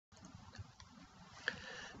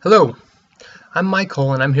Hello, I'm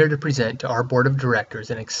Michael and I'm here to present to our Board of Directors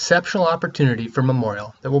an exceptional opportunity for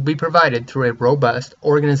Memorial that will be provided through a robust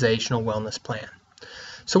organizational wellness plan.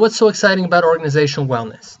 So what's so exciting about organizational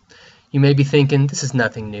wellness? You may be thinking, this is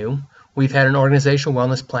nothing new. We've had an organizational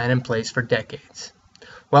wellness plan in place for decades.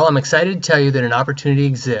 Well, I'm excited to tell you that an opportunity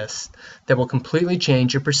exists that will completely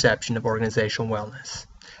change your perception of organizational wellness.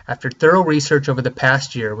 After thorough research over the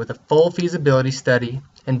past year with a full feasibility study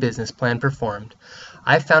and business plan performed,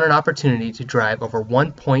 I found an opportunity to drive over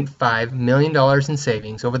 $1.5 million in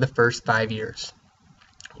savings over the first 5 years.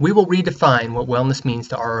 We will redefine what wellness means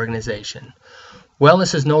to our organization.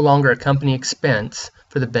 Wellness is no longer a company expense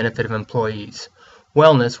for the benefit of employees.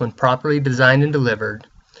 Wellness, when properly designed and delivered,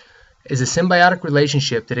 is a symbiotic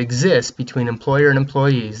relationship that exists between employer and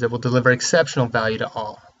employees that will deliver exceptional value to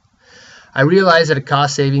all. I realize that a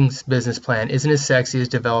cost savings business plan isn't as sexy as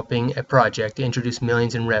developing a project to introduce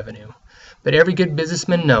millions in revenue. But every good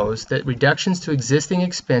businessman knows that reductions to existing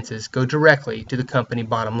expenses go directly to the company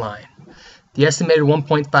bottom line. The estimated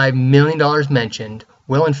 $1.5 million mentioned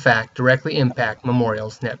will in fact directly impact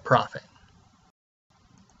Memorial's net profit.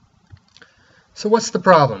 So what's the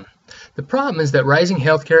problem? The problem is that rising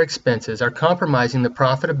healthcare expenses are compromising the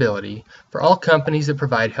profitability for all companies that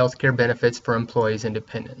provide healthcare benefits for employees and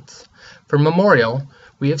dependents. For Memorial,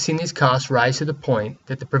 we have seen these costs rise to the point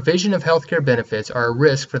that the provision of healthcare benefits are a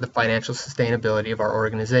risk for the financial sustainability of our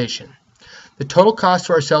organization. The total cost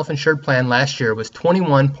to our self-insured plan last year was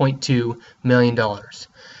 $21.2 million.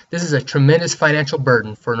 This is a tremendous financial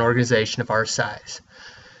burden for an organization of our size.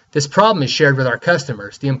 This problem is shared with our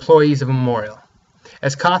customers, the employees of Memorial.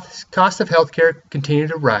 As costs of healthcare continue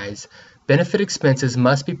to rise, benefit expenses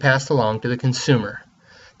must be passed along to the consumer.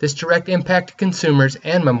 This direct impact to consumers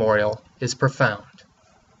and Memorial is profound.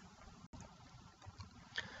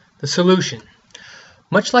 The solution.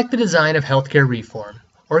 Much like the design of healthcare reform,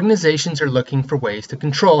 organizations are looking for ways to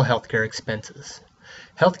control healthcare expenses.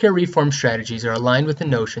 Healthcare reform strategies are aligned with the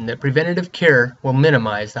notion that preventative care will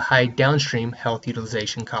minimize the high downstream health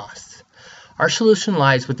utilization costs. Our solution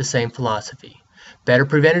lies with the same philosophy. Better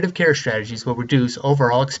preventative care strategies will reduce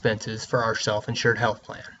overall expenses for our self-insured health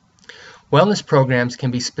plan. Wellness programs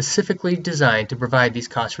can be specifically designed to provide these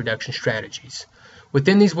cost reduction strategies.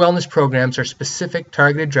 Within these wellness programs are specific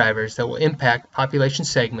targeted drivers that will impact population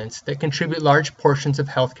segments that contribute large portions of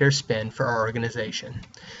healthcare spend for our organization.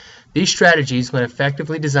 These strategies, when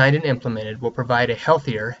effectively designed and implemented, will provide a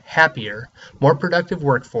healthier, happier, more productive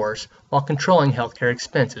workforce while controlling healthcare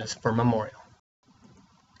expenses for Memorial.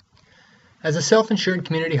 As a self-insured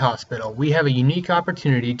community hospital, we have a unique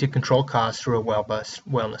opportunity to control costs through a robust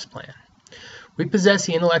wellness plan. We possess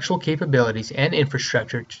the intellectual capabilities and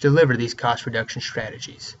infrastructure to deliver these cost reduction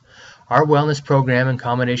strategies. Our wellness program, in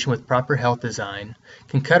combination with proper health design,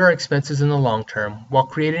 can cut our expenses in the long term while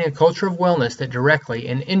creating a culture of wellness that directly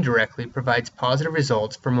and indirectly provides positive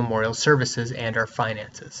results for Memorial services and our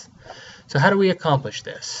finances. So how do we accomplish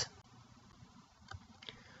this?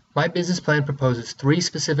 My business plan proposes 3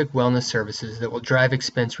 specific wellness services that will drive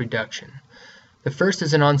expense reduction. The first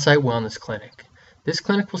is an on-site wellness clinic. This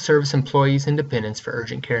clinic will service employees and dependents for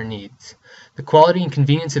urgent care needs. The quality and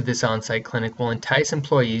convenience of this on-site clinic will entice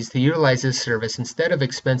employees to utilize this service instead of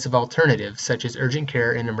expensive alternatives such as urgent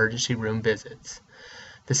care and emergency room visits.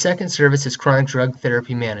 The second service is chronic drug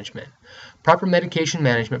therapy management. Proper medication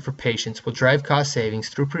management for patients will drive cost savings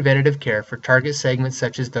through preventative care for target segments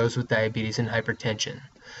such as those with diabetes and hypertension.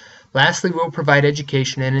 Lastly, we will provide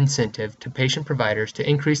education and incentive to patient providers to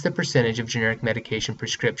increase the percentage of generic medication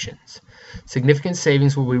prescriptions. Significant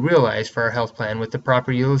savings will be realized for our health plan with the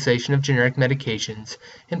proper utilization of generic medications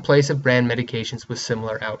in place of brand medications with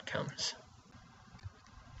similar outcomes.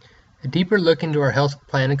 A deeper look into our health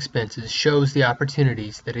plan expenses shows the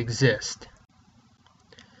opportunities that exist.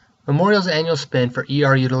 Memorial's annual spend for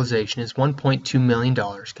ER utilization is $1.2 million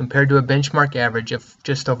compared to a benchmark average of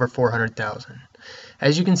just over $400,000.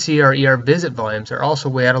 As you can see, our ER visit volumes are also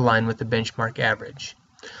way out of line with the benchmark average.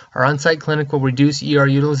 Our on-site clinic will reduce ER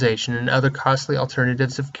utilization and other costly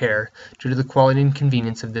alternatives of care due to the quality and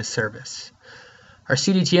convenience of this service. Our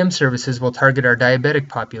CDTM services will target our diabetic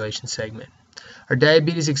population segment. Our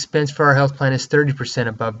diabetes expense for our health plan is 30%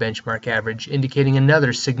 above benchmark average, indicating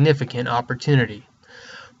another significant opportunity.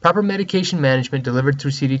 Proper medication management delivered through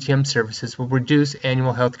CDTM services will reduce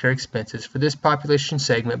annual healthcare expenses for this population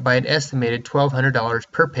segment by an estimated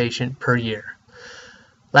 $1,200 per patient per year.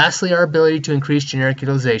 Lastly, our ability to increase generic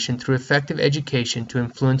utilization through effective education to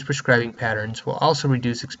influence prescribing patterns will also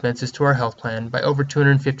reduce expenses to our health plan by over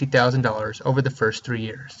 $250,000 over the first 3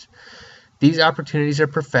 years. These opportunities are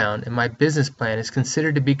profound, and my business plan is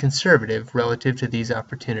considered to be conservative relative to these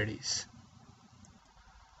opportunities.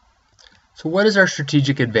 So what is our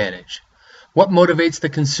strategic advantage? What motivates the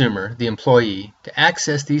consumer, the employee, to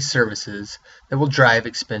access these services that will drive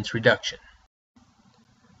expense reduction?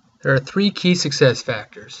 There are three key success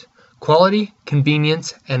factors: quality,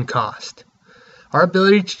 convenience, and cost. Our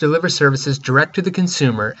ability to deliver services direct to the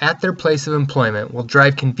consumer at their place of employment will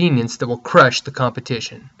drive convenience that will crush the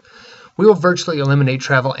competition. We will virtually eliminate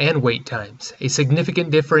travel and wait times, a significant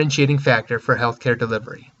differentiating factor for healthcare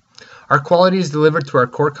delivery. Our quality is delivered through our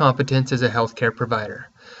core competence as a healthcare provider.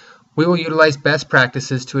 We will utilize best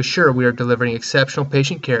practices to assure we are delivering exceptional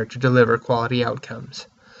patient care to deliver quality outcomes.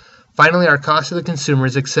 Finally, our cost to the consumer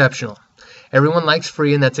is exceptional. Everyone likes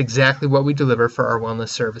free, and that's exactly what we deliver for our wellness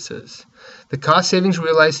services. The cost savings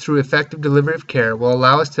realized through effective delivery of care will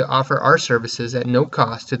allow us to offer our services at no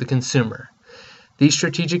cost to the consumer. These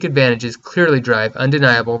strategic advantages clearly drive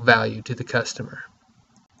undeniable value to the customer.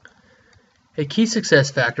 A key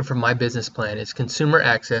success factor for my business plan is consumer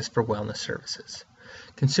access for wellness services.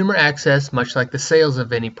 Consumer access, much like the sales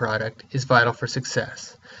of any product, is vital for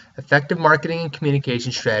success. Effective marketing and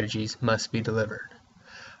communication strategies must be delivered.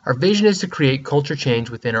 Our vision is to create culture change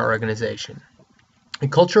within our organization. A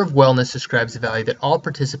culture of wellness describes the value that all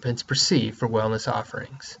participants perceive for wellness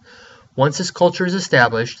offerings. Once this culture is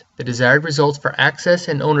established, the desired results for access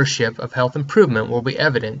and ownership of health improvement will be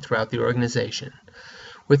evident throughout the organization.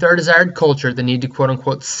 With our desired culture, the need to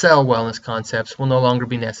quote-unquote sell wellness concepts will no longer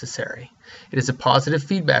be necessary. It is a positive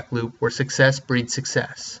feedback loop where success breeds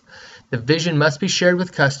success. The vision must be shared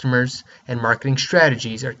with customers, and marketing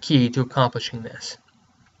strategies are key to accomplishing this.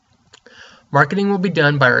 Marketing will be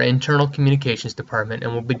done by our internal communications department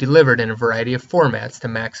and will be delivered in a variety of formats to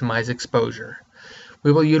maximize exposure.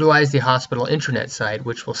 We will utilize the hospital intranet site,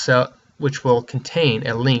 which will contain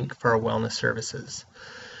a link for our wellness services.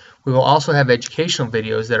 We will also have educational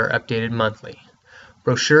videos that are updated monthly.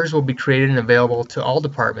 Brochures will be created and available to all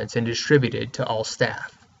departments and distributed to all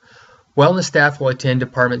staff. Wellness staff will attend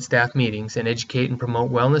department staff meetings and educate and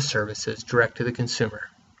promote wellness services direct to the consumer.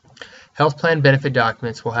 Health plan benefit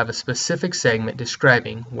documents will have a specific segment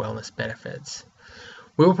describing wellness benefits.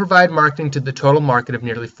 We will provide marketing to the total market of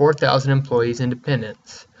nearly 4,000 employees and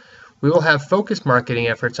dependents. We will have focused marketing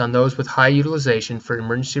efforts on those with high utilization for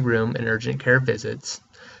emergency room and urgent care visits,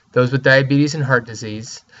 those with diabetes and heart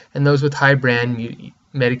disease, and those with high brand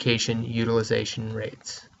medication utilization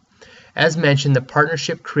rates. As mentioned, the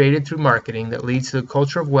partnership created through marketing that leads to the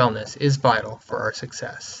culture of wellness is vital for our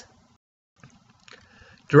success.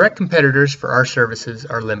 Direct competitors for our services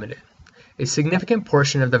are limited. A significant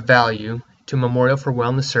portion of the value to Memorial for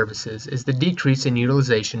Wellness Services is the decrease in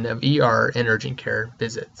utilization of ER and urgent care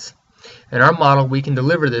visits. In our model, we can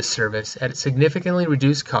deliver this service at a significantly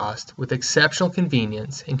reduced cost with exceptional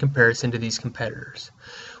convenience in comparison to these competitors.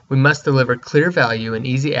 We must deliver clear value and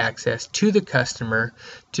easy access to the customer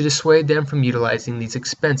to dissuade them from utilizing these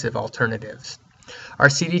expensive alternatives. Our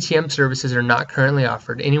CDTM services are not currently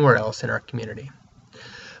offered anywhere else in our community.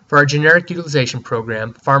 For our generic utilization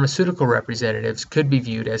program, pharmaceutical representatives could be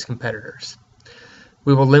viewed as competitors.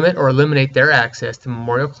 We will limit or eliminate their access to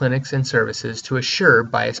Memorial clinics and services to assure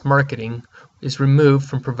biased marketing is removed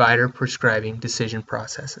from provider prescribing decision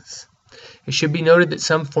processes. It should be noted that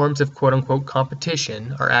some forms of quote-unquote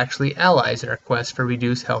competition are actually allies in our quest for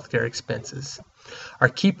reduced healthcare expenses. Our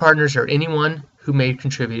key partners are anyone who may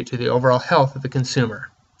contribute to the overall health of the consumer.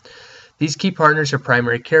 These key partners are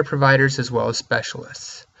primary care providers as well as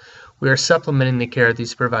specialists. We are supplementing the care of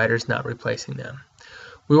these providers, not replacing them.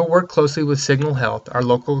 We will work closely with Signal Health, our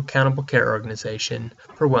local accountable care organization,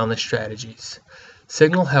 for wellness strategies.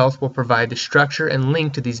 Signal Health will provide the structure and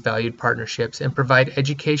link to these valued partnerships and provide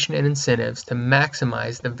education and incentives to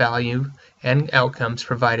maximize the value and outcomes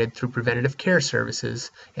provided through preventative care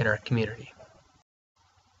services in our community.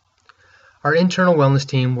 Our internal wellness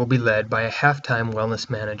team will be led by a half-time wellness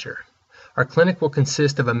manager. Our clinic will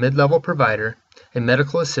consist of a mid-level provider, a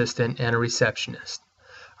medical assistant, and a receptionist.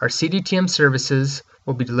 Our CDTM services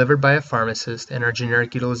will be delivered by a pharmacist, and our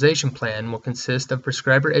generic utilization plan will consist of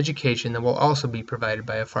prescriber education that will also be provided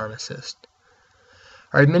by a pharmacist.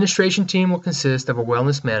 Our administration team will consist of a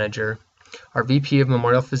wellness manager, our VP of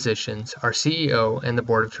Memorial Physicians, our CEO, and the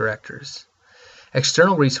board of directors.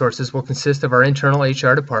 External resources will consist of our internal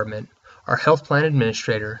HR department, our health plan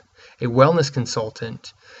administrator, a wellness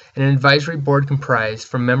consultant, and an advisory board comprised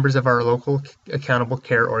from members of our local accountable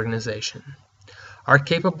care organization. Our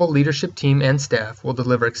capable leadership team and staff will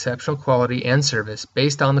deliver exceptional quality and service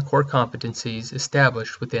based on the core competencies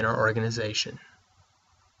established within our organization.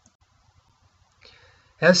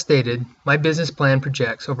 As stated, my business plan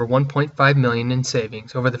projects over $1.5 million in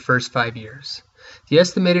savings over the first 5 years. The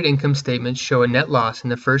estimated income statements show a net loss in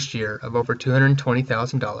the first year of over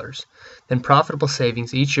 $220,000, then profitable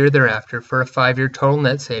savings each year thereafter for a 5-year total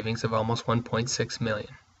net savings of almost $1.6 million.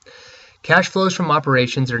 Cash flows from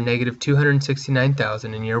operations are negative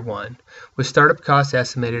 $269,000 in year 1, with startup costs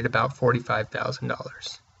estimated about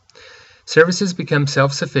 $45,000. Services become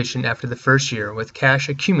self-sufficient after the first year, with cash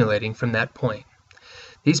accumulating from that point.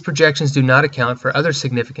 These projections do not account for other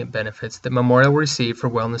significant benefits that Memorial will receive for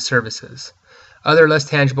wellness services. Other less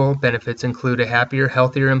tangible benefits include a happier,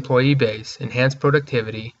 healthier employee base, enhanced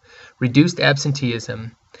productivity, reduced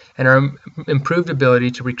absenteeism, and our improved ability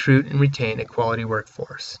to recruit and retain a quality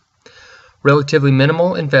workforce. Relatively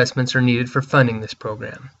minimal investments are needed for funding this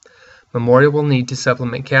program. Memorial will need to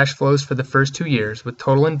supplement cash flows for the first 2 years with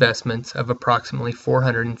total investments of approximately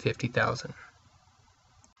 $450,000.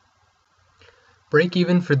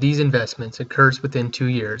 Break-even for these investments occurs within 2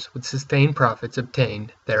 years, with sustained profits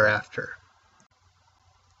obtained thereafter.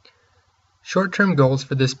 Short-term goals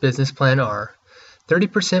for this business plan are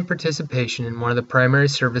 30% participation in one of the primary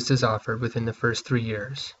services offered within the first 3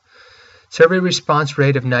 years, survey response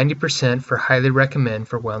rate of 90% for highly recommend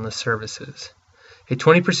for wellness services, a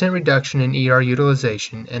 20% reduction in ER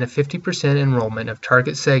utilization, and a 50% enrollment of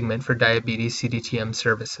target segment for diabetes CDTM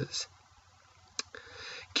services.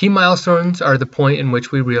 Key milestones are the point in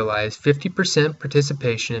which we realize 50%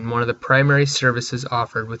 participation in one of the primary services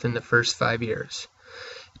offered within the first 5 years,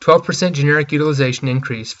 12% generic utilization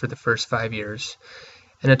increase for the first 5 years,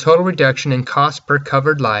 and a total reduction in cost per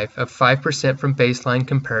covered life of 5% from baseline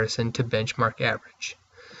comparison to benchmark average.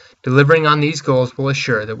 Delivering on these goals will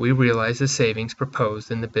assure that we realize the savings proposed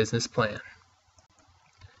in the business plan.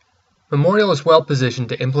 Memorial is well positioned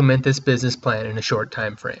to implement this business plan in a short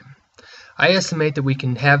time frame. I estimate that we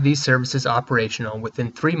can have these services operational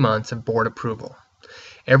within 3 months of board approval.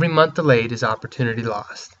 Every month delayed is opportunity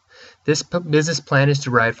lost. This business plan is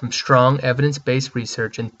derived from strong evidence-based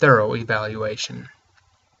research and thorough evaluation.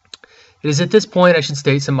 It is at this point I should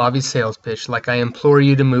state some obvious sales pitch, like I implore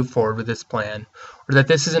you to move forward with this plan, or that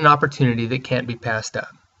this is an opportunity that can't be passed up.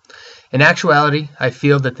 In actuality, I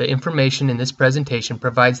feel that the information in this presentation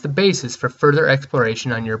provides the basis for further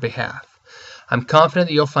exploration on your behalf. I'm confident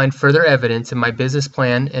that you'll find further evidence in my business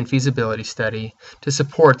plan and feasibility study to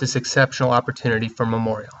support this exceptional opportunity for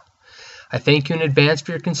Memorial. I thank you in advance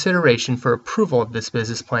for your consideration for approval of this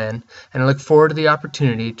business plan, and I look forward to the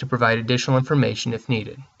opportunity to provide additional information if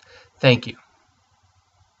needed. Thank you.